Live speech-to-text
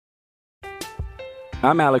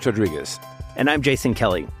I'm Alex Rodriguez. And I'm Jason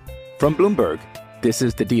Kelly. From Bloomberg, this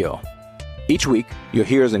is The Deal. Each week, you'll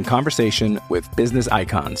hear us in conversation with business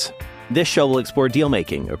icons. This show will explore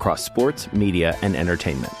deal-making across sports, media, and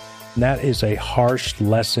entertainment. That is a harsh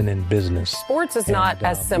lesson in business. Sports is not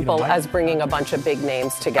as simple as bringing a bunch of big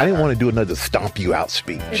names together. I didn't want to do another stomp you out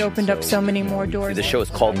speech. It opened up so many more doors. The show is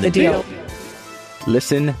called The Deal.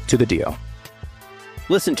 Listen to The Deal.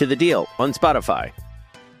 Listen to The Deal on Spotify.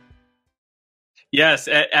 Yes,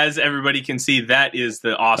 as everybody can see, that is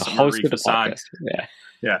the awesome Arif Hasan.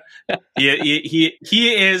 Yeah.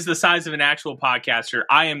 He is the size of an actual podcaster.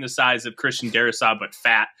 I am the size of Christian Darrisaw, but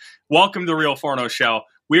fat. Welcome to the Real Forno Show.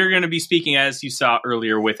 We're going to be speaking, as you saw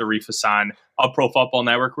earlier, with Arif Hasan of Pro Football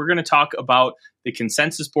Network. We're going to talk about the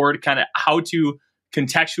consensus board, kind of how to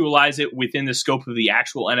contextualize it within the scope of the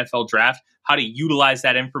actual NFL draft, how to utilize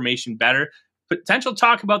that information better, potential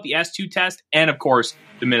talk about the S2 test, and, of course,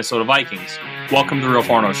 the Minnesota Vikings. Welcome to the Real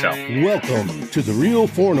Forno Show. Welcome to the Real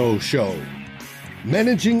Forno Show.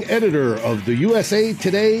 Managing editor of the USA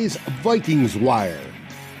Today's Vikings Wire.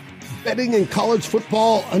 Betting and college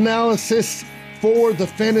football analysis for the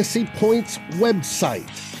Fantasy Points website.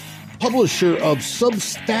 Publisher of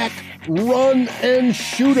Substack Run and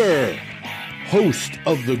Shooter. Host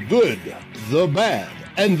of The Good, The Bad,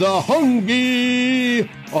 and The Hungry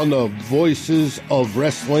on the Voices of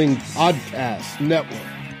Wrestling Podcast Network,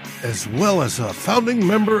 as well as a founding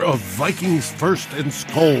member of Vikings First and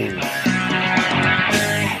Skull.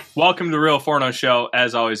 Welcome to the Real Forno Show.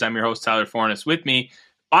 As always, I'm your host, Tyler Fornes. With me,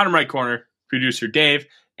 bottom right corner, producer Dave,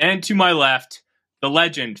 and to my left, the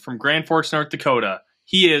legend from Grand Forks, North Dakota.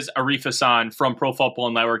 He is Arif Hasan from Pro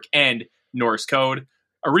Football Network and Norse Code.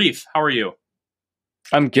 Arif, how are you?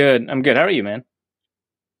 I'm good. How are you, man?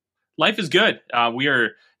 Life is good. We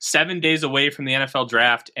are 7 days away from the NFL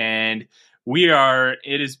draft, and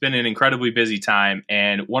it has been an incredibly busy time.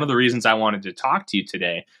 And one of the reasons I wanted to talk to you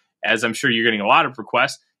today, as I'm sure you're getting a lot of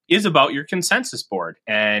requests, is about your consensus board.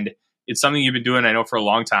 And it's something you've been doing, I know, for a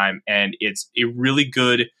long time. And it's a really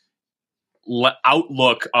good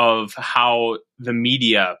outlook of how the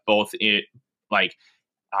media, both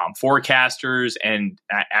forecasters and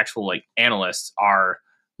actual analysts, are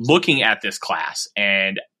looking at this class.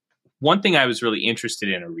 And one thing I was really interested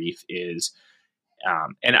in, Arif, is,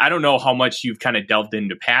 and I don't know how much you've kind of delved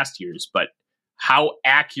into past years, but how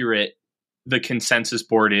accurate the consensus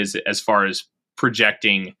board is as far as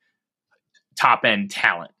projecting top end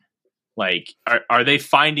talent. Are they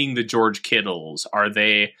finding the George Kittles? Are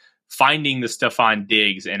they finding the Stephon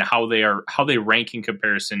Diggs, and how they rank in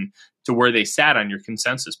comparison to where they sat on your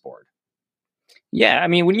consensus board? Yeah, I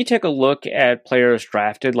mean, when you take a look at players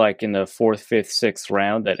drafted in the 4th, 5th, 6th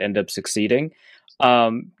round that end up succeeding, they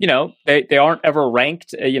aren't ever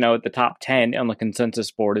ranked, at the top 10 on the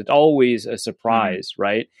consensus board. It's always a surprise,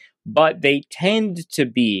 right? But they tend to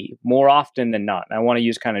be, more often than not, and I want to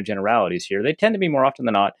use kind of generalities here, they tend to be more often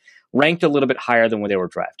than not ranked a little bit higher than when they were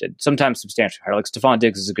drafted, sometimes substantially higher. Like Stephon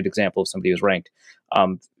Diggs is a good example of somebody who's ranked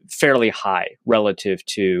fairly high relative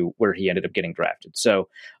to where he ended up getting drafted. So,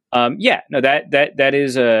 that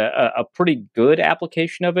is a pretty good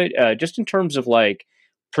application of it. Just in terms of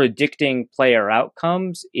predicting player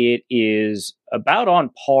outcomes, it is about on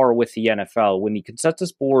par with the NFL. When the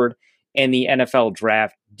consensus board and the NFL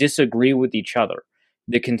draft disagree with each other,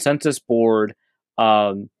 the consensus board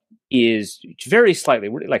is very slightly,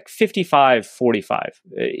 55-45,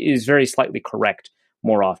 is very slightly correct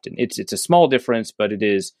more often. It's a small difference, but it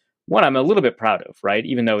is one I'm a little bit proud of, right?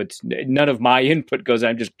 Even though it's none of my input goes,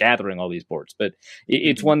 I'm just gathering all these boards, but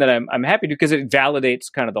it's one that I'm happy to, because it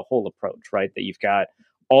validates kind of the whole approach, right? That you've got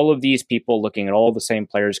all of these people looking at all the same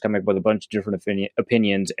players, coming up with a bunch of different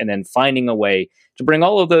opinions, and then finding a way to bring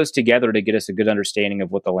all of those together to get us a good understanding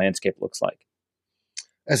of what the landscape looks like.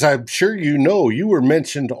 As I'm sure you know, you were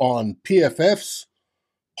mentioned on PFF's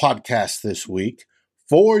podcast this week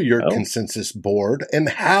for your consensus board and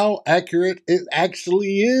how accurate it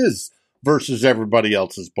actually is versus everybody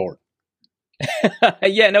else's board.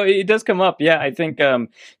 Yeah, no, it does come up. Yeah, I think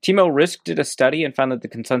Timo Risk did a study and found that the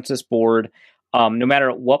consensus board, no matter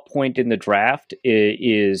at what point in the draft,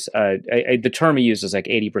 is the term he uses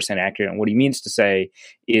 80% accurate. And what he means to say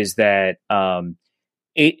is that 80%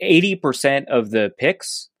 of the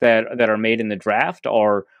picks that are made in the draft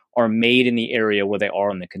are made in the area where they are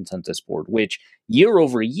on the consensus board, which year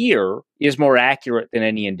over year is more accurate than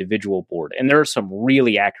any individual board. And there are some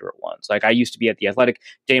really accurate ones. I used to be at The Athletic.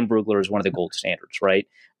 Dan Brugler is one of the gold standards, right?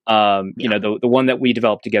 The one that we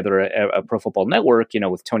developed together at Pro Football Network,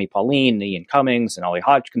 with Tony Pauline, Ian Cummings, and Ollie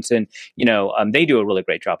Hodgkinson, they do a really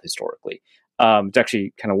great job historically. It's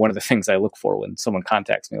actually kind of one of the things I look for when someone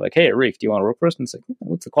contacts me, like, "Hey, Arif, do you want to work for us?" And it's like,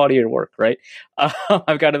 "What's the quality of your work?" Right?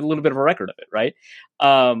 I've got a little bit of a record of it, right?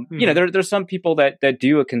 There's some people that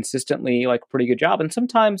do a consistently like pretty good job, and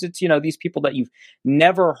sometimes it's these people that you've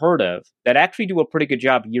never heard of that actually do a pretty good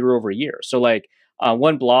job year over year. So like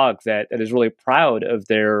one blog that is really proud of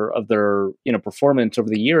their performance over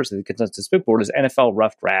the years of the Consensus Big Board is NFL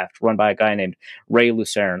Rough Draft, run by a guy named Ray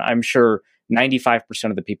Lucerne. I'm sure 95%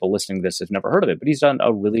 of the people listening to this have never heard of it, but he's done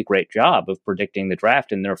a really great job of predicting the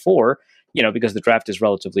draft, and therefore, because the draft is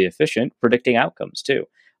relatively efficient, predicting outcomes too.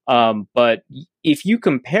 But if you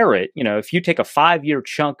compare it, if you take a 5-year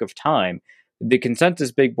chunk of time, the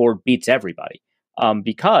Consensus Big Board beats everybody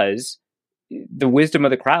because the wisdom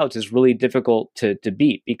of the crowds is really difficult to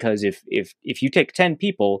beat. Because if you take 10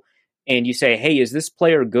 people and you say, "Hey, is this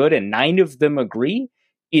player good?" and 9 of them agree,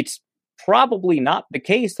 it's probably not the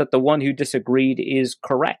case that the one who disagreed is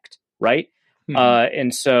correct, right?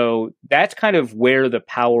 And so that's kind of where the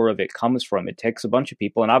power of it comes from. It takes a bunch of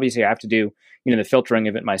people, and obviously I have to do the filtering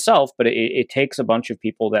of it myself, but it takes a bunch of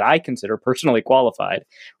people that I consider personally qualified,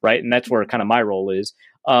 right? And that's where kind of my role is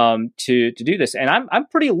to do this. And I'm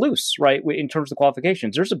pretty loose, right, in terms of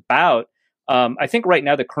qualifications. There's about I think right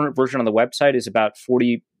now the current version on the website is about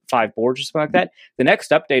 45 boards or something like that. The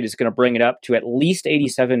next update is going to bring it up to at least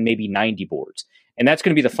 87, maybe 90 boards. And that's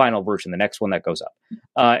going to be the final version, the next one that goes up.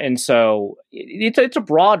 And so it's a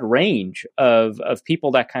broad range of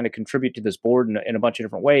people that kind of contribute to this board in a bunch of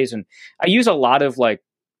different ways. And I use a lot of like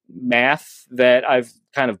math that I've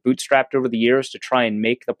kind of bootstrapped over the years to try and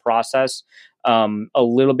make the process a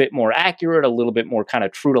little bit more accurate, a little bit more kind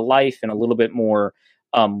of true to life, and a little bit more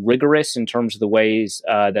rigorous in terms of the ways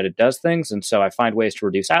that it does things. And so I find ways to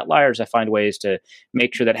reduce outliers. I find ways to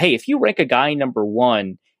make sure that, hey, if you rank a guy number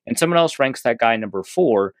 1 and someone else ranks that guy number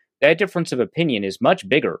 4, that difference of opinion is much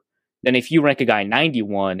bigger than if you rank a guy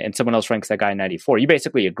 91 and someone else ranks that guy 94. You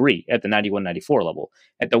basically agree at the 91, 94 level.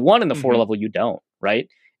 At the 1 and the 4 level, you don't, right?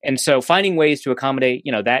 And so finding ways to accommodate,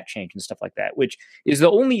 that change and stuff like that, which is the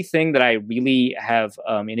only thing that I really have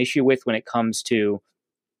an issue with when it comes to,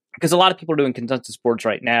 because a lot of people are doing consensus boards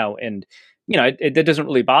right now, and it doesn't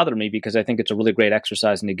really bother me because I think it's a really great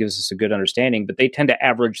exercise and it gives us a good understanding, but they tend to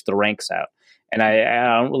average the ranks out. And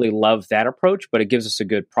I don't really love that approach, but it gives us a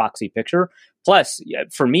good proxy picture. Plus,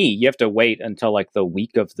 for me, you have to wait until like the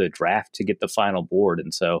week of the draft to get the final board.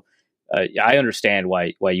 And so I understand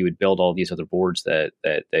why you would build all these other boards that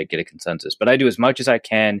get a consensus. But I do as much as I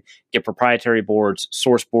can, get proprietary boards,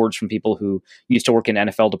 source boards from people who used to work in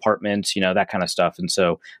NFL departments, that kind of stuff. And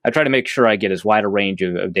so I try to make sure I get as wide a range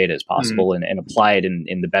of data as possible and apply it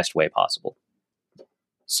in the best way possible.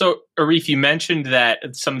 So, Arif, you mentioned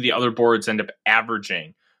that some of the other boards end up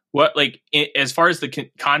averaging. What, like, as far as the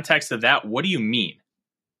context of that, what do you mean?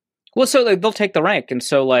 Well, so they'll take the rank, and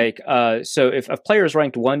so so if a player is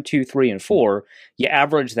ranked 1, 2, 3, and 4, you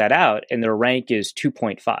average that out, and their rank is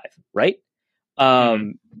 2.5, right?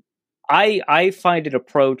 I find an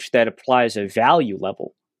approach that applies a value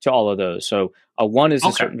level to all of those. So a 1 is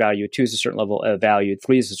a certain value, 2 is a certain level of value,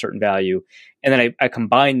 3 is a certain value, and then I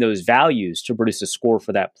combine those values to produce a score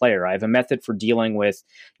for that player. I have a method for dealing with,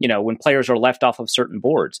 when players are left off of certain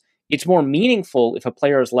boards. It's more meaningful if a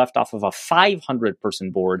player is left off of a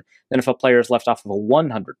 500-person board than if a player is left off of a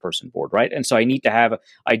 100-person board, right? And so I need to have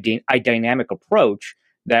a dynamic approach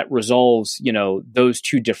that resolves, those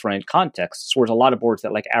two different contexts. Whereas a lot of boards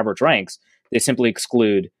that like average ranks, they simply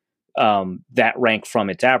exclude that rank from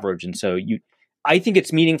its average. And so I think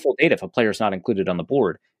it's meaningful data if a player is not included on the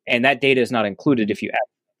board, and that data is not included if you add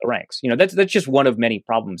the ranks. That's just one of many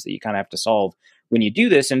problems that you kind of have to solve when you do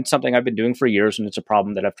this, and it's something I've been doing for years, and it's a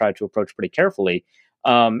problem that I've tried to approach pretty carefully.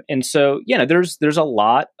 And so, there's a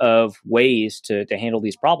lot of ways to handle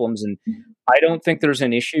these problems, and I don't think there's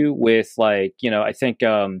an issue with I think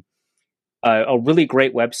a really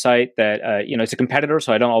great website that it's a competitor,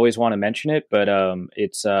 so I don't always want to mention it, but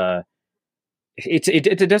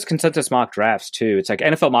it does consensus mock drafts too. It's like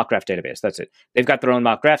NFL mock draft database. That's it. They've got their own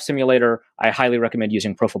mock draft simulator. I highly recommend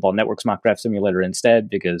using Pro Football Network's mock draft simulator instead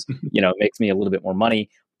because, it makes me a little bit more money.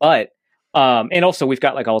 But, and also we've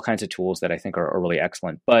got like all kinds of tools that I think are really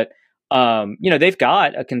excellent. But, they've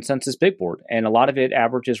got a consensus big board and a lot of it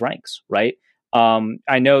averages ranks, right?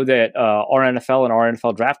 I know that our NFL and our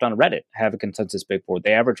NFL draft on Reddit have a consensus big board.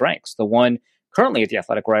 They average ranks. The one currently at The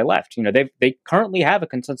Athletic where I left, they currently have a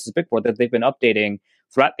consensus big board that they've been updating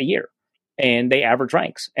throughout the year, and they average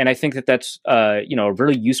ranks. And I think that that's a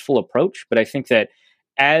really useful approach. But I think that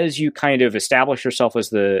as you kind of establish yourself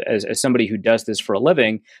as somebody who does this for a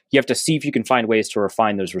living, you have to see if you can find ways to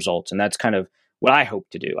refine those results. And that's kind of what I hope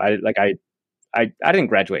to do. I didn't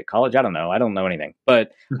graduate college. I don't know anything,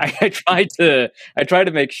 but I try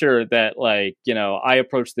to make sure that, like, I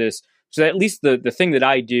approach this so that at least the thing that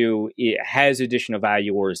I do, it has additional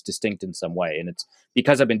value or is distinct in some way. And it's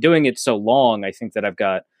because I've been doing it so long, I think that I've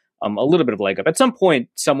got a little bit of a leg up. At some point,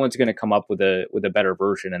 someone's going to come up with a better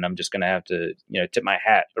version, and I'm just going to have to, tip my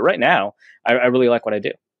hat. But right now, I really like what I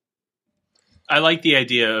do. I like the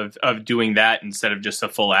idea of doing that instead of just a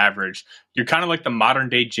full average. You're kind of like the modern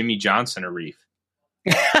day Jimmy Johnson, Arif.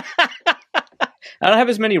 I don't have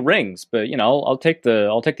as many rings, but I'll take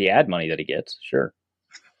the ad money that he gets. Sure,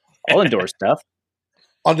 I'll endorse stuff.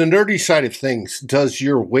 On the nerdy side of things, does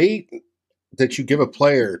your weight that you give a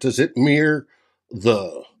player, does it mirror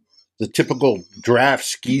the typical draft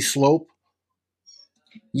ski slope?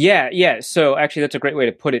 Yeah. So actually, that's a great way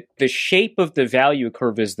to put it. The shape of the value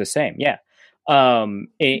curve is the same. Yeah. And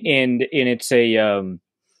it's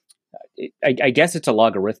I guess it's a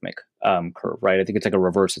logarithmic curve, right? I think it's like a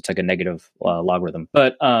reverse. It's like a negative logarithm.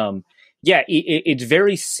 But it's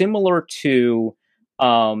very similar to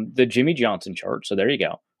the Jimmy Johnson chart. So there you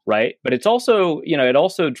go, right? But it's also, it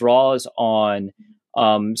also draws on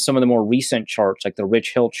some of the more recent charts, like the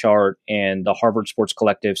Rich Hill chart and the Harvard Sports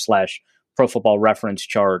Collective / Pro Football Reference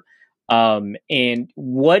chart. And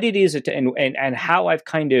what it is, and how I've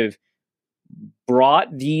kind of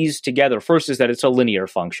brought these together. First is that it's a linear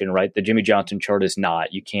function, right? The Jimmy Johnson chart is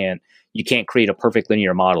not. You can't create a perfect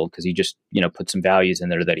linear model because he just, put some values in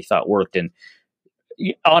there that he thought worked. And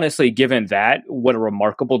honestly, given that, what a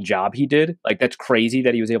remarkable job he did. Like, that's crazy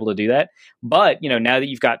that he was able to do that. But, now that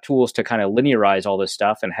you've got tools to kind of linearize all this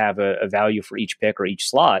stuff and have a value for each pick or each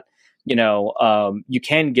slot, you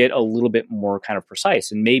can get a little bit more kind of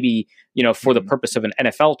precise. And maybe, for the purpose of an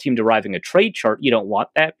NFL team deriving a trade chart, you don't want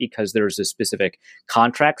that because there's a specific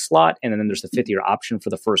contract slot and then there's the 5th-year option for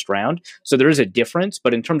the first round. So there is a difference.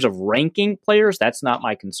 But in terms of ranking players, that's not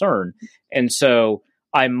my concern. And so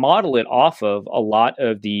I model it off of a lot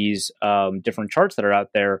of these different charts that are out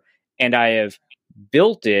there. And I have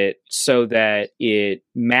built it so that it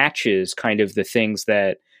matches kind of the things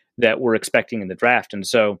that we're expecting in the draft. And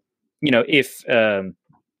so, if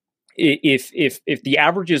the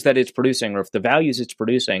averages that it's producing or if the values it's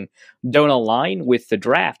producing don't align with the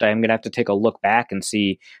draft, I'm going to have to take a look back and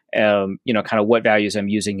see, kind of what values I'm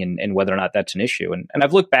using and whether or not that's an issue. And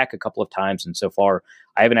I've looked back a couple of times, and so far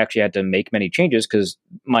I haven't actually had to make many changes because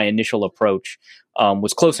my initial approach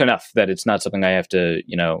was close enough that it's not something I have to,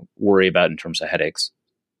 worry about in terms of headaches.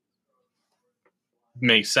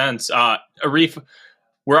 Makes sense. Arif,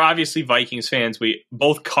 we're obviously Vikings fans. We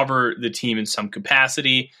both cover the team in some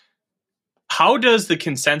capacity. How does the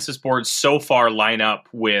consensus board so far line up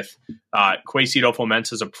with Kwesi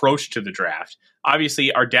Adofo-Mensah's approach to the draft?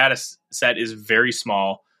 Obviously, our data set is very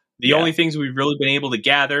small. The only things we've really been able to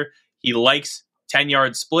gather, he likes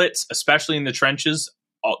 10-yard splits, especially in the trenches.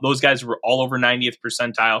 Those guys were all over 90th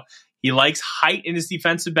percentile. He likes height in his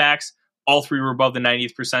defensive backs. All 3 were above the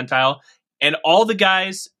 90th percentile. And all the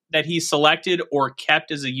guys that he selected or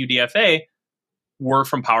kept as a UDFA were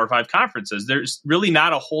from Power 5 conferences. There's really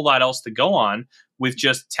not a whole lot else to go on with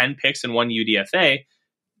just 10 picks and 1 UDFA.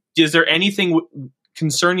 Is there anything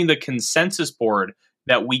concerning the consensus board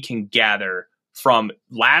that we can gather from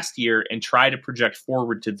last year and try to project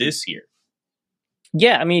forward to this year?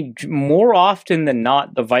 Yeah, I mean, more often than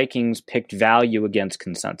not, the Vikings picked value against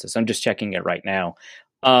consensus. I'm just checking it right now.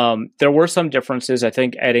 There were some differences. I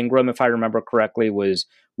think Ed Ingram, if I remember correctly, was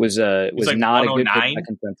like not a good pick by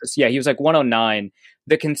consensus. Yeah, he was like 109.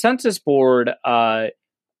 The consensus board,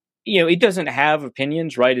 it doesn't have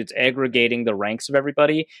opinions, right? It's aggregating the ranks of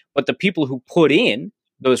everybody, but the people who put in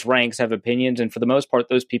those ranks have opinions, and for the most part,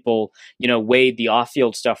 those people, weighed the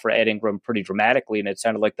off-field stuff for Ed Ingram pretty dramatically, and it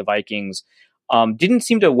sounded like the Vikings didn't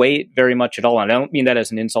seem to weigh it very much at all. And I don't mean that as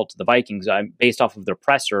an insult to the Vikings. I'm based off of their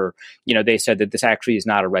presser. They said that this actually is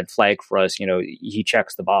not a red flag for us. He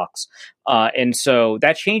checks the box. And so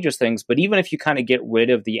that changes things. But even if you kind of get rid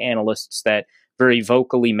of the analysts that very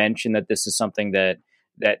vocally mention that this is something that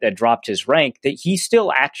dropped his rank, that he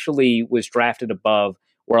still actually was drafted above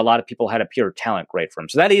where a lot of people had a pure talent grade for him.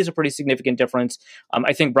 So that is a pretty significant difference.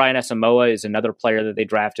 I think Brian Asamoah is another player that they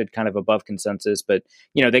drafted kind of above consensus, but,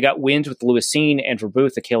 they got wins with Lewis Cine, Andrew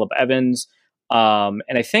Booth, Caleb Evans. And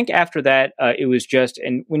I think after that, it was just,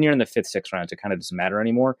 and when you're in the 5th, 6th rounds, it kind of doesn't matter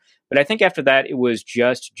anymore. But I think after that, it was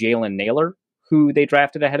just Jalen Naylor, who they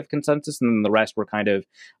drafted ahead of consensus. And then the rest were kind of,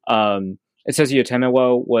 it says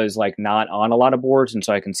Yotemewo was like not on a lot of boards, and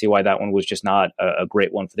so I can see why that one was just not a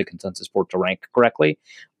great one for the consensus board to rank correctly.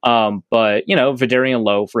 But, Vidarian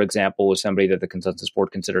Lowe, for example, was somebody that the consensus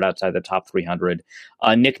board considered outside the top 300.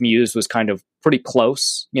 Nick Muse was kind of pretty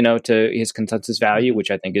close, to his consensus value,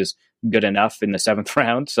 which I think is good enough in the 7th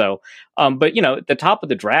round. So, but, at the top of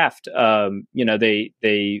the draft,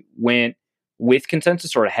 they went with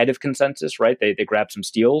consensus or ahead of consensus, right? They grabbed some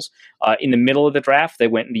steals. In the middle of the draft, they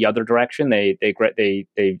went in the other direction. They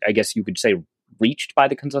I guess you could say, reached by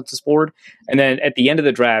the consensus board. And then at the end of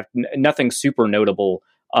the draft, nothing super notable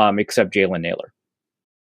except Jalen Naylor.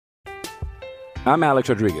 I'm Alex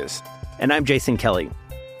Rodriguez. And I'm Jason Kelly.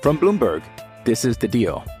 From Bloomberg, this is The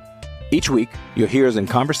Deal. Each week, you'll hear us in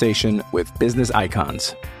conversation with business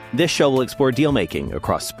icons. This show will explore deal-making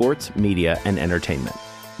across sports, media, and entertainment.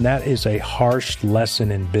 That is a harsh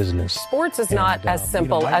lesson in business. Sports is not as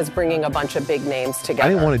simple as bringing a bunch of big names together. I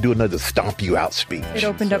didn't want to do another stomp you out speech. It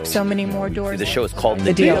opened up so many more doors. The show is called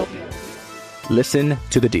The Deal. Listen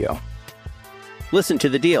to The Deal. Listen to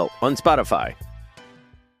The Deal on Spotify.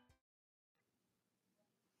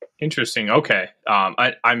 Interesting. Okay.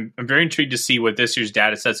 I'm very intrigued to see what this year's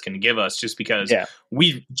data set's going to give us, just because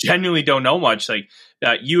we genuinely don't know much. Like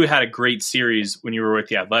you had a great series when you were with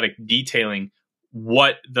The Athletic detailing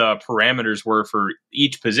what the parameters were for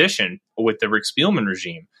each position with the Rick Spielman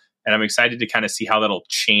regime. And I'm excited to kind of see how that'll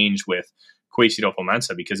change with Kwesi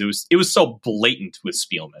Adofo-Mensah, because it was so blatant with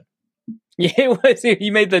Spielman. Yeah, it was.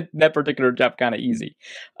 He made that particular job kind of easy.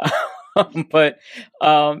 But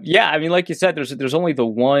I mean, like you said, there's only the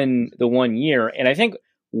one year. And I think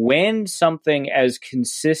when something as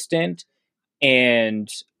consistent and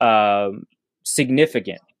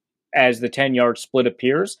significant as the 10-yard split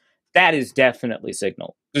appears, that is definitely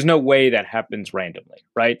signal. There's no way that happens randomly,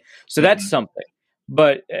 right? So that's something.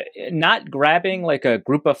 But not grabbing like a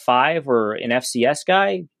group of 5 or an FCS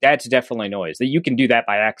guy, that's definitely noise. That you can do that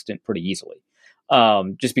by accident pretty easily.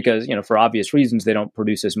 Just because, for obvious reasons, they don't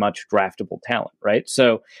produce as much draftable talent, right?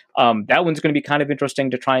 So that one's going to be kind of interesting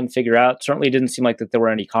to try and figure out. Certainly it didn't seem like that there were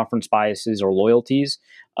any conference biases or loyalties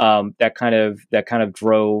that kind of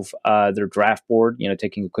drove their draft board,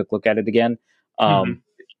 taking a quick look at it again.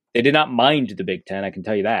 They did not mind the Big Ten, I can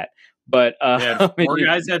tell you that. But 4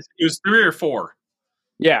 guys, it was 3 or 4.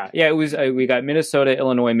 Yeah, it was. We got Minnesota,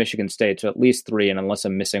 Illinois, Michigan State, so at least 3. And unless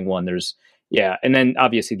I'm missing one, and then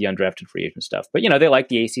obviously the undrafted free agent stuff. But they like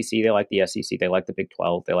the ACC, they like the SEC, they like the Big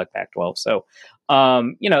 12, they like Pac-12. So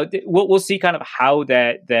we'll see kind of how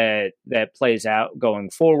that plays out going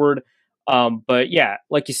forward. But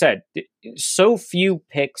like you said, so few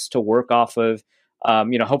picks to work off of.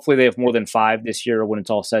 Hopefully they have more than 5 this year when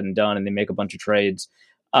it's all said and done and they make a bunch of trades.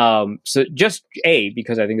 So just A,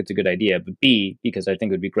 because I think it's a good idea, but B, because I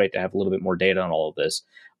think it would be great to have a little bit more data on all of this.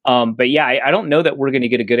 I don't know that we're going to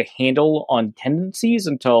get a good handle on tendencies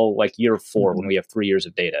until like year 4 when we have 3 years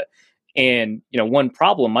of data. And, one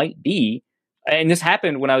problem might be, and this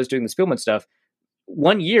happened when I was doing the Spielman stuff,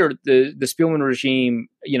 one year, the Spielman regime,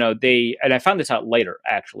 and I found this out later,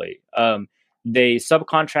 actually, they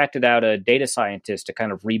subcontracted out a data scientist to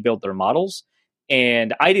kind of rebuild their models.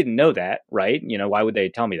 And I didn't know that, right? Why would they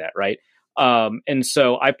tell me that, right? And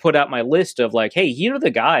so I put out my list of like, hey, here are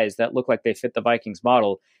the guys that look like they fit the Vikings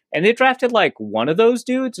model. And they drafted like one of those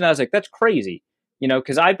dudes. And I was like, that's crazy.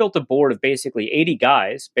 Because I built a board of basically 80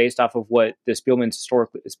 guys based off of what the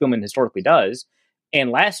Spielman historically does.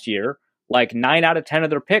 And last year, like 9 out of 10 of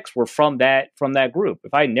their picks were from that group.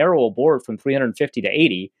 If I narrow a board from 350 to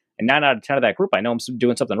 80, and 9 out of 10 of that group, I know I'm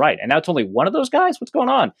doing something right. And now it's only one of those guys. What's going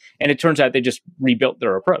on? And it turns out they just rebuilt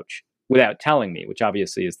their approach without telling me, which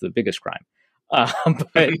obviously is the biggest crime.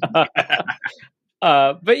 But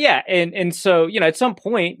yeah, and so at some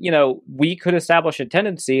point, we could establish a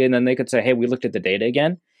tendency, and then they could say, hey, we looked at the data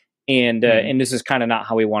again, and this is kind of not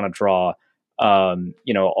how we want to draw,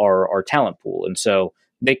 our talent pool, and so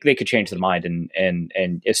they could change their mind,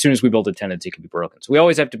 and as soon as we build a tendency, it can be broken. So we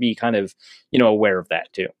always have to be kind of aware of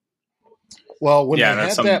that too. Well, when you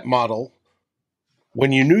had that model,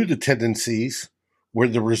 when you knew the tendencies, were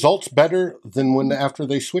the results better than after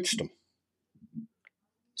they switched them?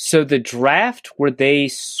 So the draft where they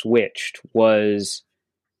switched was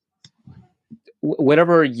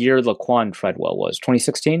whatever year Laquan Treadwell was,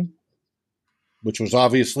 2016? Which was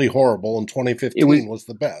obviously horrible, and 2015 was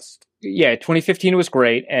the best. Yeah, 2015 was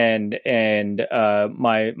great, and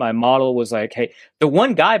my model was like, hey, the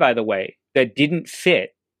one guy, by the way, that didn't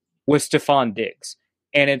fit was Stephon Diggs.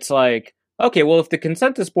 And it's like, okay, well, if the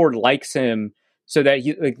consensus board likes him so that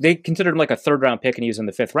they considered him like a 3rd round pick and he was in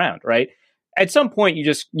the 5th round, right? At some point,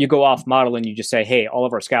 you go off model and you just say, hey, all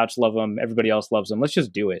of our scouts love him. Everybody else loves him. Let's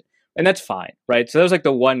just do it. And that's fine, right? So that was like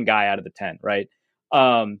the one guy out of the 10, right?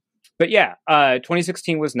 But yeah,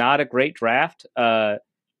 2016 was not a great draft.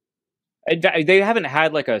 They haven't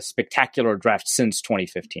had like a spectacular draft since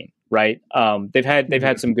 2015, right? They've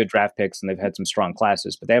had some good draft picks and they've had some strong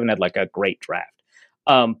classes, but they haven't had like a great draft.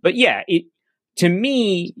 But yeah, to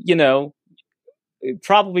me,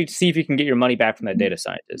 probably see if you can get your money back from that data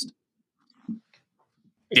scientist.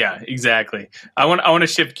 Yeah, exactly. I want to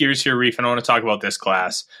shift gears here, Reef, and I want to talk about this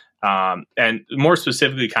class, and more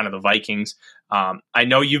specifically, kind of the Vikings. I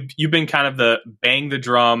know you've been kind of the bang the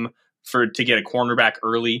drum to get a cornerback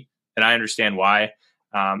early, and I understand why.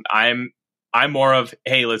 I'm more of,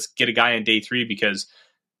 hey, let's get a guy on day 3 because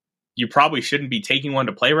you probably shouldn't be taking one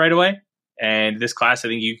to play right away. And this class, I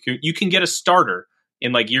think you can get a starter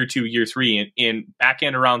in like year 2, year 3, in back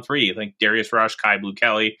end around 3, like Darius Rush, Kai Blue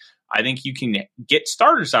Kelly. I think you can get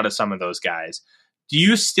starters out of some of those guys. Do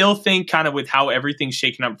you still think, kind of with how everything's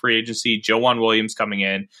shaken up free agency, Joejuan Williams coming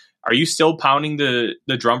in, are you still pounding the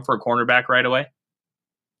drum for a cornerback right away?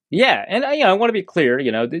 Yeah, and I want to be clear.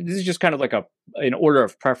 This is just kind of like an order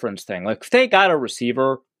of preference thing. Like if they got a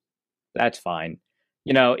receiver, that's fine.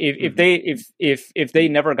 If they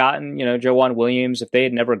never gotten Joejuan Williams, if they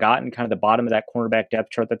had never gotten kind of the bottom of that cornerback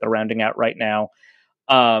depth chart that they're rounding out right now,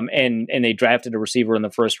 and they drafted a receiver in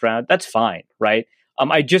the first round, that's fine, right?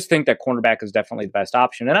 I just think that cornerback is definitely the best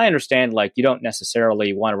option. And I understand, like, you don't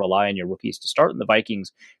necessarily want to rely on your rookies to start in the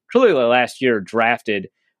Vikings. Clearly, last year drafted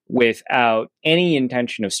without any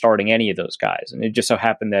intention of starting any of those guys. And it just so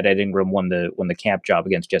happened that Ed Ingram won the camp job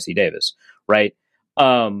against Jesse Davis, right?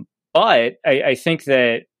 But I think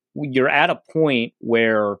that you're at a point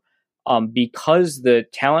where because the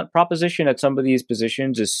talent proposition at some of these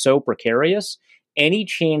positions is so precarious, any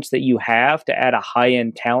chance that you have to add a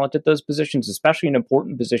high-end talent at those positions, especially an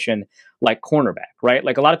important position like cornerback, right?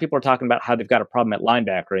 Like a lot of people are talking about how they've got a problem at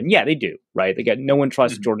linebacker, and yeah, they do, right? No one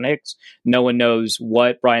trusts Jordan Hicks. No one knows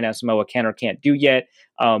what Brian Asamoah can or can't do yet.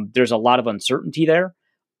 There's a lot of uncertainty there.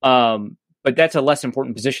 But that's a less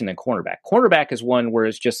important position than cornerback. Cornerback is one where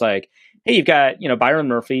it's just like, hey, you've got, Byron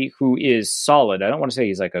Murphy, who is solid. I don't want to say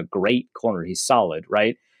he's like a great corner. He's solid,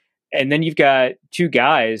 right? And then you've got 2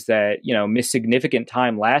 guys that, missed significant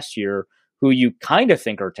time last year who you kind of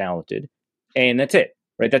think are talented. And that's it,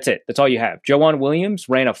 right? That's it. That's all you have. Joejuan Williams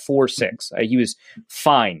ran a 4.6. He was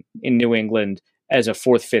fine in New England as a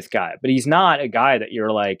 4th, 5th guy. But he's not a guy that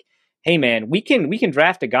you're like, hey, man, we can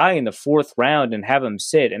draft a guy in the 4th round and have him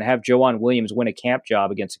sit and have Joejuan Williams win a camp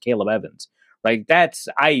job against a Caleb Evans. Right?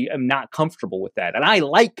 I am not comfortable with that. And I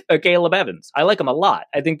like a Caleb Evans. I like him a lot.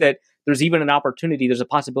 I think that there's even an opportunity, there's a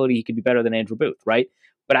possibility he could be better than Andrew Booth, right?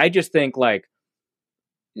 But I just think like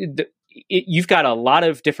you've got a lot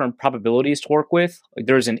of different probabilities to work with. Like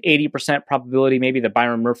there's an 80% probability maybe that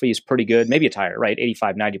Byron Murphy is pretty good. Maybe it's higher, right?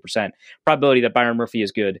 85, 90% probability that Byron Murphy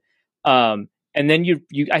is good. And then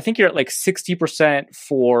I think you're at like 60%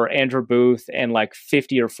 for Andrew Booth and like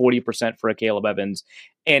 50 or 40% for a Caleb Evans.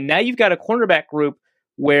 And now you've got a cornerback group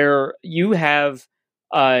where you have,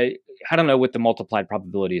 I don't know what the multiplied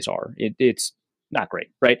probabilities are. It's not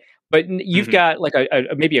great, right? But you've got like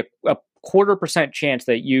maybe a 0.25% chance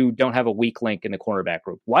that you don't have a weak link in the cornerback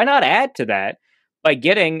group. Why not add to that by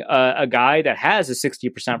getting a guy that has a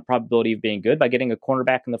 60% probability of being good, by getting a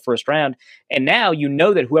cornerback in the first round? And now you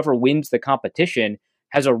know that whoever wins the competition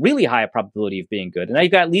has a really high probability of being good. And now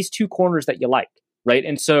you've got at least 2 corners that you like, right?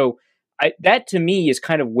 And so that to me is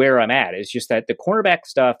kind of where I'm at. It's just that the cornerback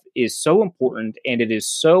stuff is so important and it is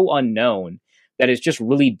so unknown that it's just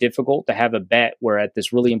really difficult to have a bet where at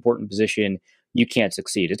this really important position you can't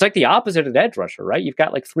succeed. It's like the opposite of the edge rusher, right? You've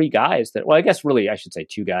got like 3 guys that, well, I guess really I should say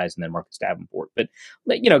 2 guys and then Marcus Davenport. But,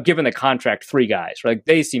 given the contract, 3 guys, right?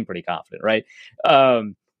 They seem pretty confident, right?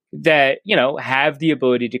 That, have the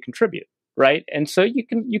ability to contribute, right? And so you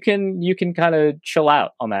can kind of chill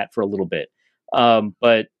out on that for a little bit.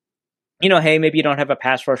 But hey, maybe you don't have a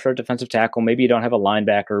pass rusher or defensive tackle. Maybe you don't have a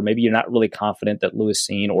linebacker. Maybe you're not really confident that Lewis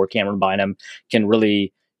Seen or Cameron Bynum can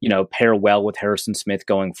really, pair well with Harrison Smith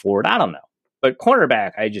going forward. I don't know. But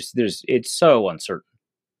cornerback, it's so uncertain.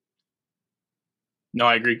 No,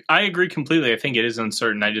 I agree. I agree completely. I think it is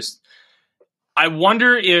uncertain. I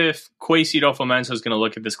wonder if Kwesi Adofo-Mensah is going to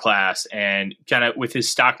look at this class and kind of with his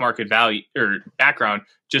stock market value or background,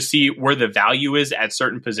 just see where the value is at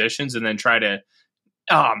certain positions and then try to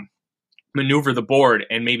maneuver the board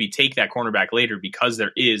and maybe take that cornerback later because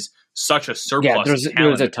there is such a surplus. There's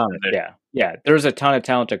a ton of it. Yeah. There's a ton of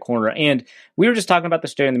talent at corner. And we were just talking about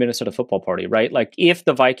this today in the Minnesota Football Party, right? Like if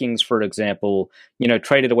the Vikings, for example,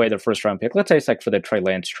 traded away their first round pick, let's say it's like for the Trey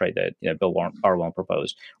Lance trade that Bill Barlow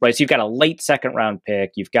proposed, right? So you've got a late 2nd round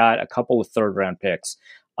pick, you've got a couple of 3rd round picks.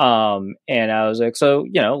 And I was like, so,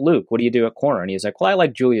 Luke, what do you do at corner? And he's like, well, I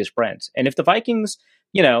like Julius Brents. And if the Vikings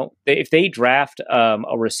if they draft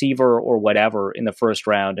a receiver or whatever in the first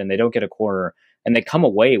round and they don't get a corner and they come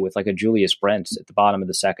away with like a Julius Brents at the bottom of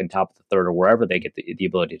the second, top of the third, or wherever they get the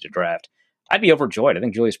ability to draft, I'd be overjoyed. I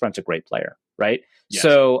think Julius Brent's a great player, right? Yes.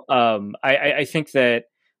 So I think that,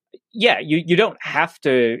 you don't have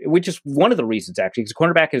to, which is one of the reasons actually, because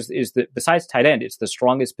cornerback is besides tight end, it's the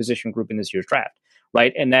strongest position group in this year's draft,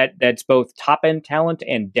 right? And that's both top end talent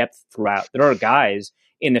and depth throughout. There are guys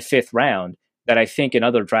in the fifth round that I think in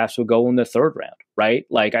other drafts would go in the third round, right?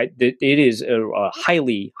 Like it is a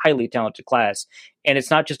highly, highly talented class. And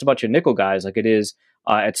it's not just a bunch of nickel guys like it is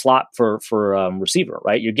at slot for receiver,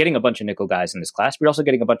 right? You're getting a bunch of nickel guys in this class, but you're also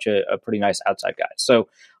getting a bunch of pretty nice outside guys. So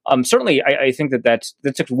certainly I think that's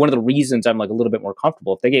one of the reasons I'm like a little bit more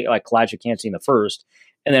comfortable. If they get like Kalijah Kancey in the first,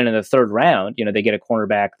 and then in the third round, they get a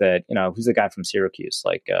cornerback that, who's the guy from Syracuse?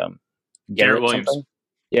 Like Garrett Williams. Something?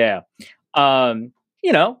 Yeah.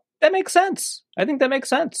 That makes sense. I think that makes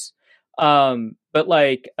sense. But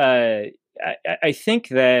like, I think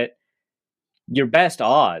that your best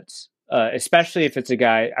odds, especially if it's a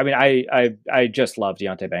guy, I mean, I just love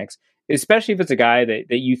Deonte Banks, especially if it's a guy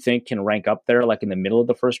that you think can rank up there, like in the middle of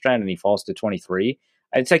the first round and he falls to 23.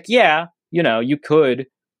 It's like, you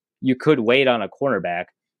could wait on a cornerback,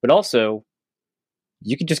 but also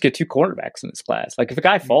you could just get two cornerbacks in this class. Like if a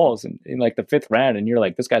guy falls in like the fifth round and you're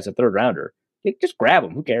like, this guy's a third rounder, just grab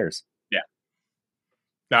him. Who cares? Yeah.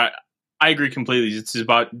 I agree completely. It's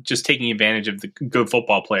about just taking advantage of the good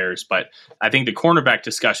football players. But I think the cornerback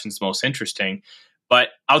discussion is most interesting. But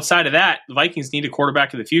outside of that, the Vikings need a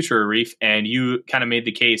quarterback of the future, Arif. And you kind of made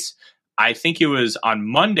the case. I think it was on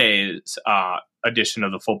Monday's edition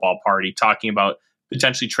of the Football Party talking about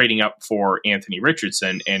potentially trading up for Anthony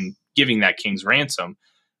Richardson and giving that King's ransom.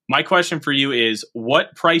 My question for you is,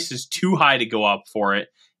 what price is too high to go up for it?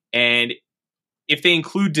 And if they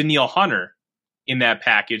include Danielle Hunter in that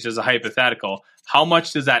package as a hypothetical, how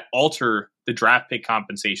much does that alter the draft pick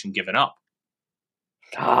compensation given up?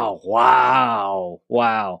 Oh,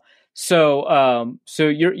 wow. So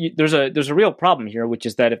there's a real problem here, which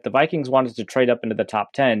is that if the Vikings wanted to trade up into the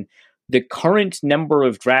top 10, the current number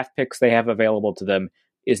of draft picks they have available to them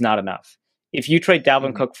is not enough. If you trade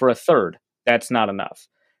Dalvin Cook for a third, that's not enough.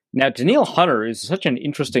 Now, Danielle Hunter is such an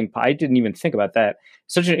interesting, I didn't even think about that,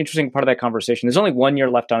 such an interesting part of that conversation. There's only 1 year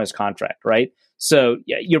left on his contract, right? So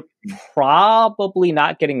you're probably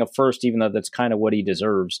not getting a first, even though that's kind of what he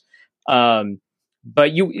deserves. But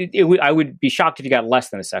I would be shocked if you got less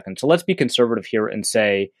than a second. So let's be conservative here and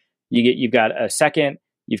say you've got a second,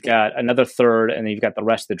 you've got another third, and then you've got the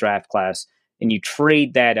rest of the draft class, and you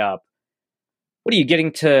trade that up. What are you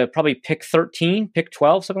getting to probably pick 13, pick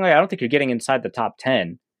 12, something like that? I don't think you're getting inside the top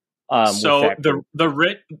 10. So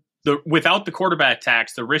without the quarterback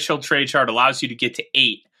tax, the Rich Hill trade chart allows you to get to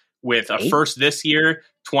 8 with a first this year,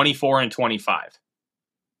 24 and 25.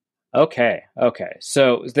 Okay.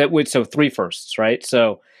 So 3 firsts, right?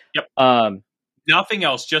 So yep. Nothing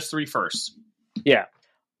else, just 3 firsts. Yeah.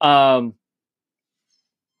 I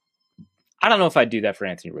don't know if I'd do that for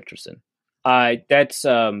Anthony Richardson. That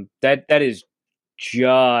is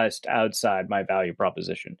just outside my value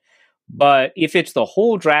proposition. But if it's the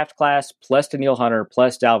whole draft class plus Danielle Hunter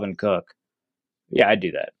plus Dalvin Cook, yeah, I'd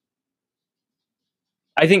do that.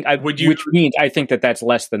 I think which means I think that's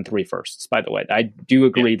less than 3 firsts. By the way, I do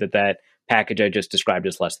agree that package I just described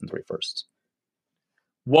is less than 3 firsts.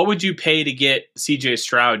 What would you pay to get CJ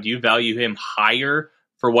Stroud? Do you value him higher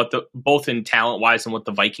for what both in talent wise and what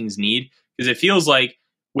the Vikings need? Because it feels like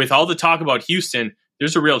with all the talk about Houston,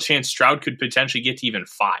 there's a real chance Stroud could potentially get to even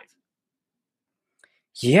 5.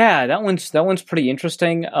 Yeah, that one's pretty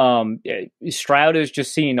interesting. Stroud has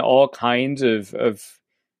just seen all kinds of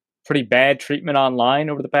pretty bad treatment online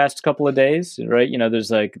over the past couple of days, right?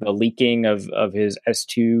 There's like the leaking of his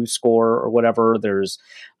S2 score or whatever. There's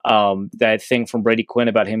that thing from Brady Quinn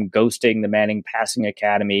about him ghosting the Manning Passing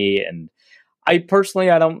Academy, and I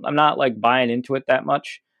personally, I'm not like buying into it that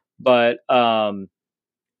much, but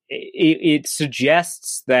it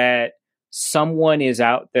suggests that someone is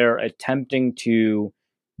out there attempting to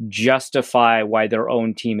justify why their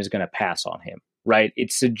own team is going to pass on him, right?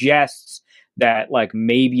 It suggests that like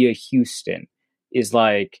maybe a Houston is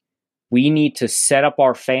like, we need to set up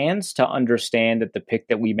our fans to understand that the pick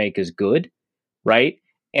that we make is good, right?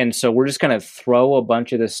 And so we're just going to throw a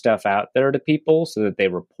bunch of this stuff out there to people so that they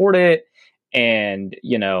report it, and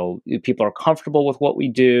people are comfortable with what we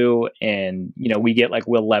do, and we get like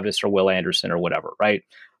Will Levis or Will Anderson or whatever, right?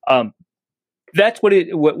 That's what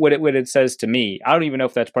it says to me. I don't even know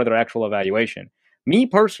if that's part of their actual evaluation. Me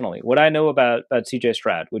personally, what I know about CJ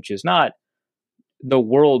Stroud, which is not the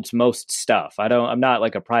world's most stuff. I'm not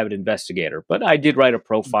like a private investigator, but I did write a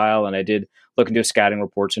profile and I did look into scouting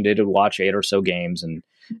reports and did watch 8 or so games, and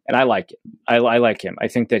I like it. I like him. I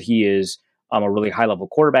think that he is a really high level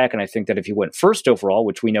quarterback, and I think that if he went first overall,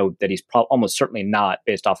 which we know that he's almost certainly not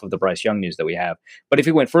based off of the Bryce Young news that we have, but if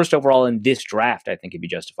he went first overall in this draft, I think he'd be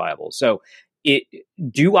justifiable. So,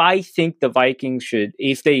 do I think the Vikings should,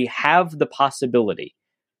 if they have the possibility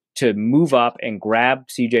to move up and grab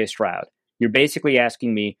CJ Stroud, you're basically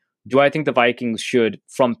asking me, do I think the Vikings should,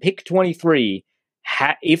 from pick 23,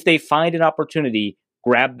 if they find an opportunity,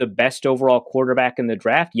 grab the best overall quarterback in the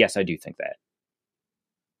draft? Yes, I do think that.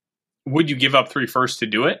 Would you give up 3 firsts to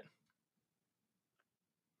do it?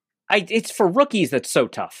 It's for rookies. That's so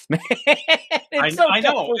tough. I know.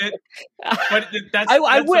 But that's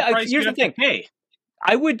the price here's the thing. Hey,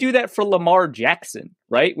 I would do that for Lamar Jackson,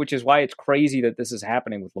 right? Which is why it's crazy that this is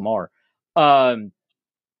happening with Lamar. I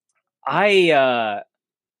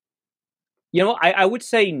would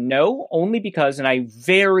say no, only because, and I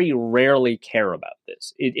very rarely care about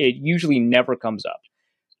this. It usually never comes up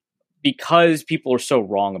because people are so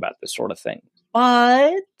wrong about this sort of thing.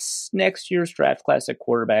 But next year's draft class at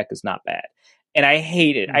quarterback is not bad. And I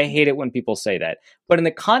hate it. I hate it when people say that. But in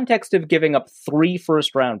the context of giving up 3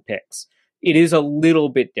 first-round picks, it is a little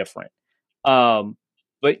bit different.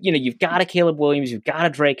 But, you've got a Caleb Williams, you've got a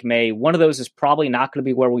Drake May. One of those is probably not going to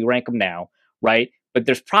be where we rank them now, right? But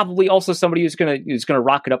there's probably also somebody who's going to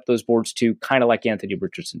rocket up those boards too, kind of like Anthony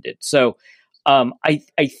Richardson did. So I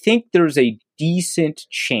think there's a decent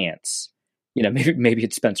chance, maybe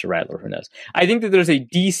it's Spencer Rattler, who knows? I think that there's a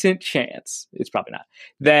decent chance, it's probably not,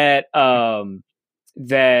 that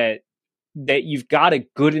that you've got a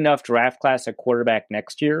good enough draft class at quarterback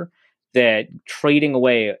next year that trading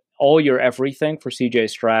away all your everything for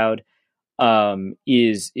CJ Stroud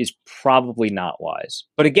is probably not wise.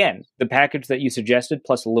 But again, the package that you suggested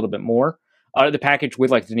plus a little bit more, the package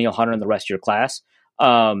with like Danielle Hunter and the rest of your class,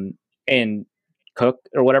 and Cook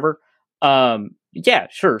or whatever, yeah,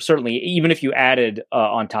 sure, certainly. Even if you added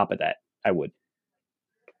on top of that, I would.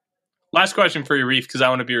 Last question for you, Reef, because I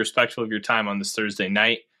want to be respectful of your time on this Thursday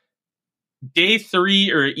night. Day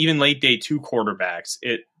 3 or even late day 2 quarterbacks,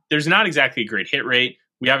 there's not exactly a great hit rate.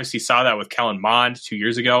 We obviously saw that with Kellen Mond 2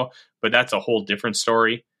 years ago, but that's a whole different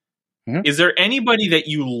story. Mm-hmm. Is there anybody that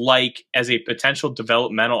you like as a potential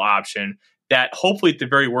developmental option that hopefully at the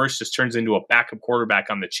very worst just turns into a backup quarterback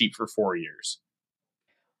on the cheap for 4 years?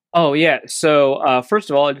 Oh, yeah. So first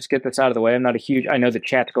of all, I'll just get this out of the way. I know the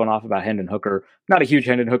chat's going off about Hendon Hooker. I'm not a huge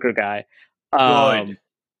Hendon Hooker guy. Good.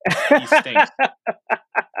 He stinks.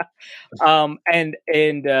 I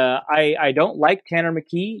don't like Tanner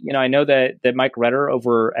McKee. I know that Mike Redder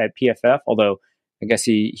over at PFF, although I guess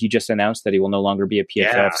he just announced that he will no longer be at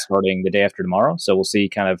PFF starting the day after tomorrow. So we'll see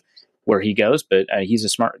kind of where he goes. But he's a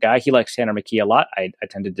smart guy. He likes Tanner McKee a lot. I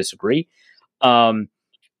tend to disagree.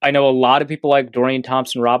 I know a lot of people like Dorian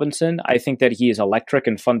Thompson-Robinson. I think that he is electric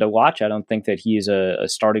and fun to watch. I don't think that he is a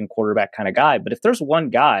starting quarterback kind of guy. But if there's one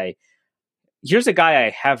guy, here's a guy I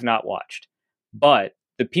have not watched. But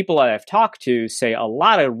the people I have talked to say a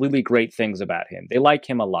lot of really great things about him. They like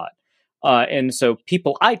him a lot. And so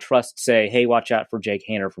people I trust say, hey, watch out for Jake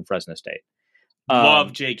Haener from Fresno State.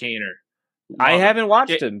 Love Jake Haener. I haven't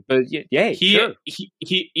watched him, but yay.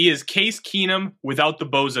 He is Case Keenum without the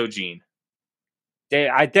bozo gene.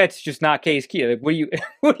 That's just not Case Keenum. What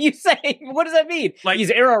are you saying? What does that mean? Like, he's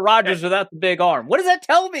Aaron Rodgers without the big arm. What does that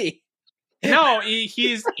tell me? No,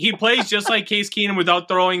 he plays just like Case Keenum without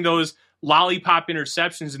throwing those lollipop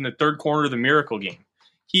interceptions in the third quarter of the Miracle game.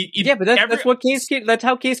 But that's what Case Keenum. That's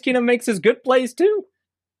how Case Keenum makes his good plays too.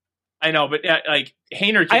 I know, but like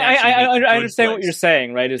Haener, I understand what you're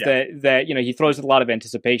saying, right? Is that he throws with a lot of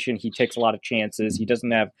anticipation, he takes a lot of chances, he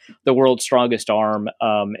doesn't have the world's strongest arm,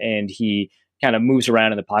 and he kind of moves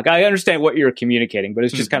around in the pocket. I understand what you're communicating, but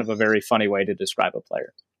it's just kind of a very funny way to describe a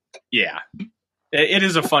player. Yeah, it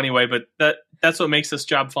is a funny way, but that's what makes this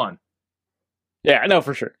job fun. Yeah, I know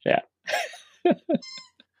for sure. Yeah.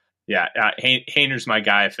 Yeah, Haener's my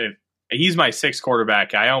guy. If he's my 6th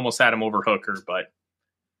quarterback, I almost had him over Hooker, but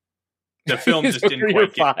the film just didn't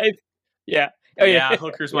quite get. 5? Yeah. Oh, yeah,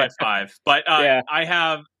 Hooker's my 5. But I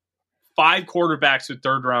have 5 quarterbacks with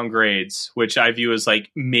 3rd-round grades, which I view as like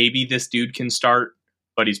maybe this dude can start,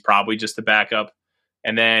 but he's probably just a backup.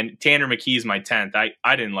 And then Tanner McKee is my 10th.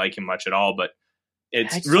 I didn't like him much at all, but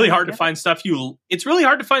it's really hard to find stuff you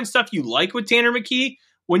like with Tanner McKee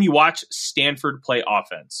when you watch Stanford play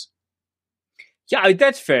offense. Yeah,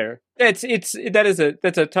 that's fair. That's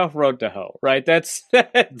a tough road to hoe, right? That's you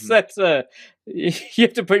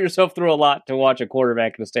have to put yourself through a lot to watch a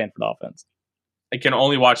quarterback in a Stanford offense. I can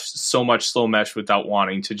only watch so much slow mesh without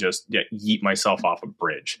wanting to just yeet myself off a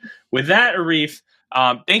bridge. With that, Arif,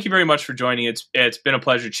 thank you very much for joining. It's been a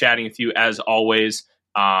pleasure chatting with you as always.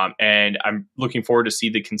 And I'm looking forward to see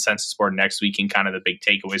the consensus board next week and kind of the big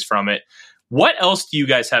takeaways from it. What else do you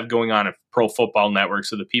guys have going on at Pro Football Network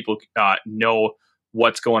so that people know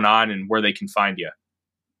what's going on and where they can find you?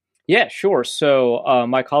 Yeah, sure. So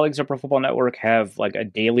my colleagues at Pro Football Network have like a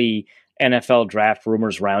daily NFL draft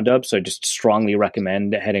rumors roundup. So I just strongly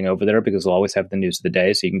recommend heading over there because they'll always have the news of the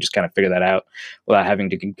day. So you can just kind of figure that out without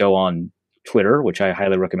having to go on Twitter, which I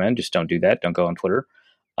highly recommend. Just don't do that. Don't go on Twitter.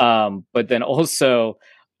 But then also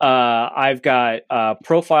I've got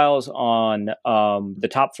profiles on the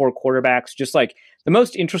top 4 quarterbacks, just like the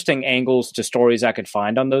most interesting angles to stories I could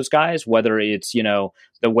find on those guys, whether it's,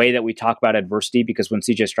 the way that we talk about adversity, because when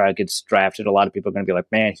CJ Stroud gets drafted, a lot of people are going to be like,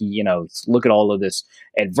 man, he, look at all of this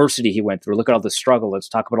adversity he went through. Look at all the struggle. Let's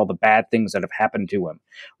talk about all the bad things that have happened to him.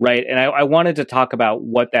 Right. And I wanted to talk about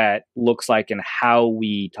what that looks like and how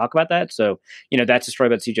we talk about that. So, that's a story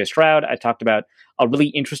about CJ Stroud. I talked about a really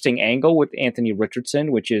interesting angle with Anthony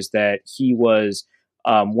Richardson, which is that he was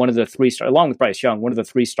one of the 3 stars, along with Bryce Young, one of the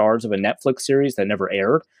 3 stars of a Netflix series that never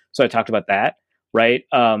aired. So I talked about that. Right.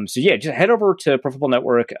 So yeah, just head over to Pro Football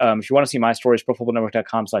Network. If you want to see my stories,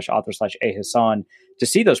 profootballnetwork.com/author/ahasan to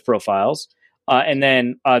see those profiles. And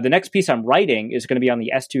then the next piece I'm writing is going to be on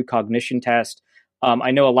the S2 cognition test.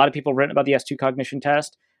 I know a lot of people have written about the S2 cognition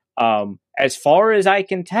test. As far as I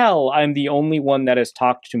can tell, I'm the only one that has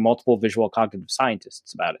talked to multiple visual cognitive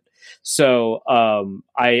scientists about it. So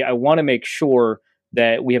I want to make sure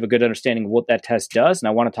that we have a good understanding of what that test does. And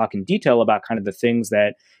I want to talk in detail about kind of the things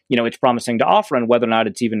that, it's promising to offer and whether or not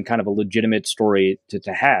it's even kind of a legitimate story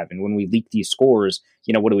to have. And when we leak these scores,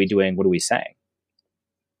 what are we doing? What are we saying?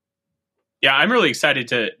 Yeah, I'm really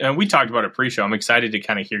excited and we talked about it pre-show. I'm excited to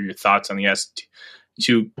kind of hear your thoughts on the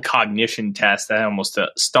S2 cognition test. I almost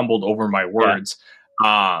stumbled over my words.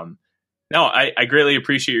 Yeah. No, I greatly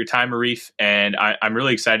appreciate your time, Arif, and I'm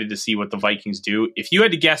really excited to see what the Vikings do. If you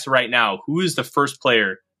had to guess right now, who is the first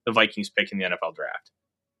player the Vikings pick in the NFL draft?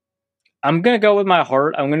 I'm going to go with my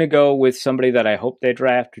heart. I'm going to go with somebody that I hope they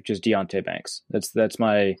draft, which is Deontay Banks.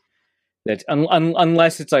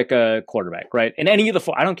 Unless it's like a quarterback, right? And any of the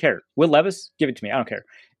 4, I don't care. Will Levis, give it to me. I don't care.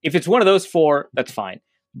 If it's one of those 4, that's fine.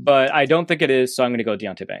 But I don't think it is, so I'm going to go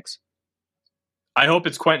Deontay Banks. I hope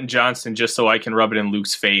it's Quentin Johnston just so I can rub it in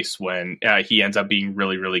Luke's face when he ends up being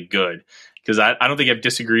really, really good. Because I don't think I've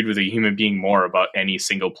disagreed with a human being more about any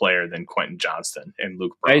single player than Quentin Johnston and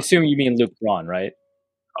Luke Braun. I assume you mean Luke Braun, right?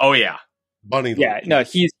 Oh, yeah. Bunny. Yeah, Luke. No,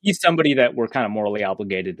 he's somebody that we're kind of morally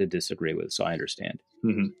obligated to disagree with, so I understand.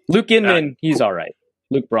 Mm-hmm. Luke Inman, he's all right.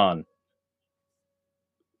 Luke Braun.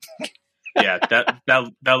 Yeah, that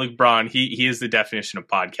Luke Braun, he is the definition of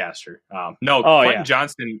podcaster. Quentin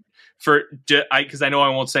Johnston, because I know I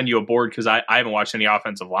won't send you a board because I haven't watched any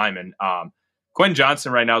offensive linemen. Quentin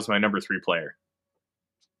Johnston right now is my number 3 player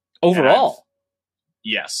overall.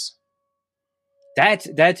 Yes,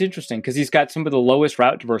 that's interesting because he's got some of the lowest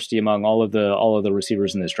route diversity among all of the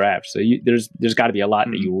receivers in this draft. So there's got to be a lot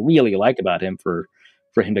that you really like about him for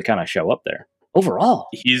him to kind of show up there overall.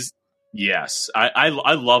 Yes, I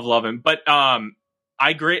love him, but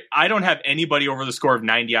I don't have anybody over the score of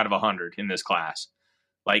 90 out of 100 in this class.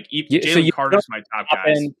 Like Jalen Carter's my top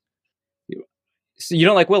guys. So you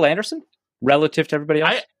don't like Will Anderson relative to everybody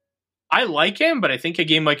else? I like him, but I think I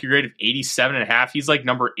gave him like a grade of 87.5. He's like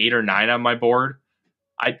number 8 or 9 on my board.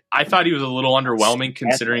 I thought he was a little underwhelming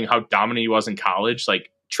considering how dominant he was in college.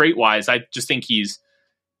 Like trait wise, I just think he's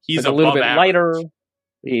a little bit lighter.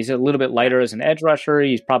 He's a little bit lighter as an edge rusher.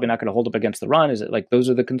 He's probably not going to hold up against the run. Is it like those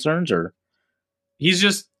are the concerns, or he's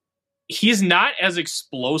not as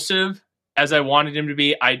explosive as I wanted him to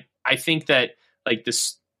be. I think that like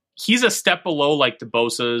this, he's a step below like the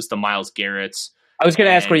Bosa's, the Myles Garrett's. I was going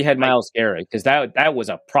to ask where you had Myles Garrett because that was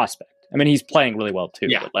a prospect. I mean, he's playing really well too.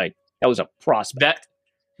 Yeah. But like that was a prospect.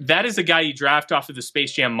 That is a guy you draft off of the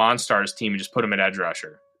Space Jam Monstars team and just put him at edge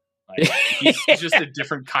rusher. Like, he's just a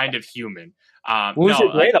different kind of human. What was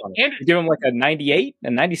your grade on him? You give him like a 98, a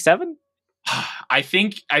 97? I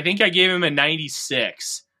think I gave him a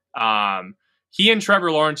 96. He and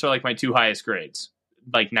Trevor Lawrence are like my 2 highest grades,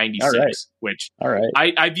 like 96, which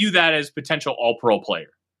I view that as potential all-pro player.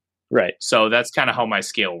 Right. So that's kind of how my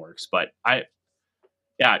scale works. But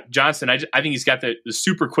Johnston, I think he's got the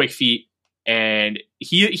super quick feet, and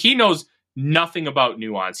he knows nothing about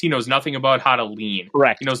nuance. He knows nothing about how to lean.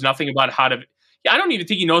 Correct. He knows nothing about how to. I don't even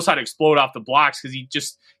think he knows how to explode off the blocks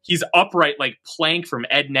because he's upright like Plank from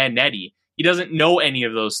Ed, Ned, and Eddie. He doesn't know any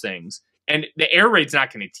of those things, and the air raid's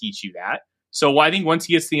not going to teach you that. So I think once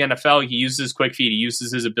he gets to the NFL, he uses his quick feet. He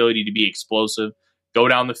uses his ability to be explosive, go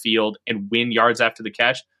down the field, and win yards after the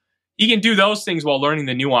catch. He can do those things while learning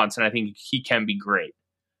the nuance, and I think he can be great.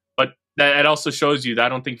 But that also shows you that I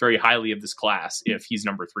don't think very highly of this class if he's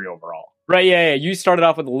number 3 overall. Right, yeah. You started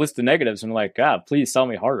off with a list of negatives, and I'm like, God, please sell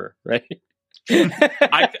me harder, right?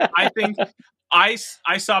 I think I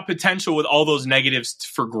saw potential with all those negatives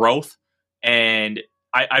for growth, and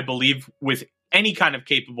I believe with any kind of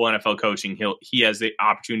capable NFL coaching, he has the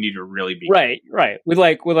opportunity to really be right. With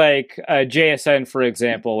JSN, for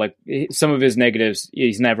example, like some of his negatives,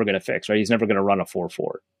 he's never going to fix. Right, he's never going to run a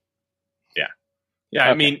 4.4. Yeah. Okay.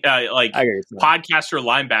 I mean, podcaster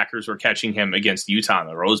linebackers were catching him against Utah in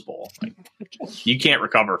the Rose Bowl. Like, you can't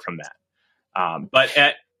recover from that. But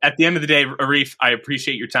at the end of the day, Arif, I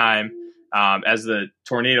appreciate your time. As the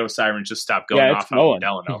tornado siren just stopped going off out in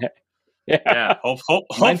Delano. Yeah.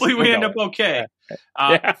 Hopefully we end up okay.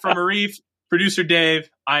 From Arif, producer Dave,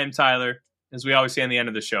 I am Tyler. As we always say on the end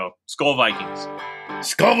of the show, Skol Vikings.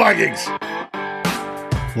 Skol Vikings!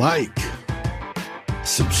 Like,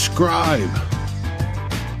 subscribe,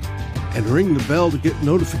 and ring the bell to get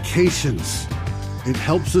notifications. It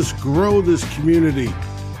helps us grow this community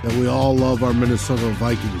that we all love our Minnesota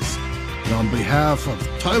Vikings. And on behalf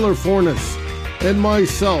of Tyler Fornes and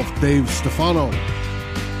myself, Dave Stefano,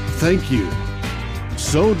 thank you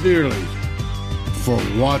so dearly for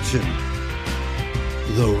watching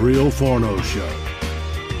The Real Forno Show.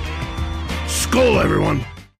 Skol, everyone!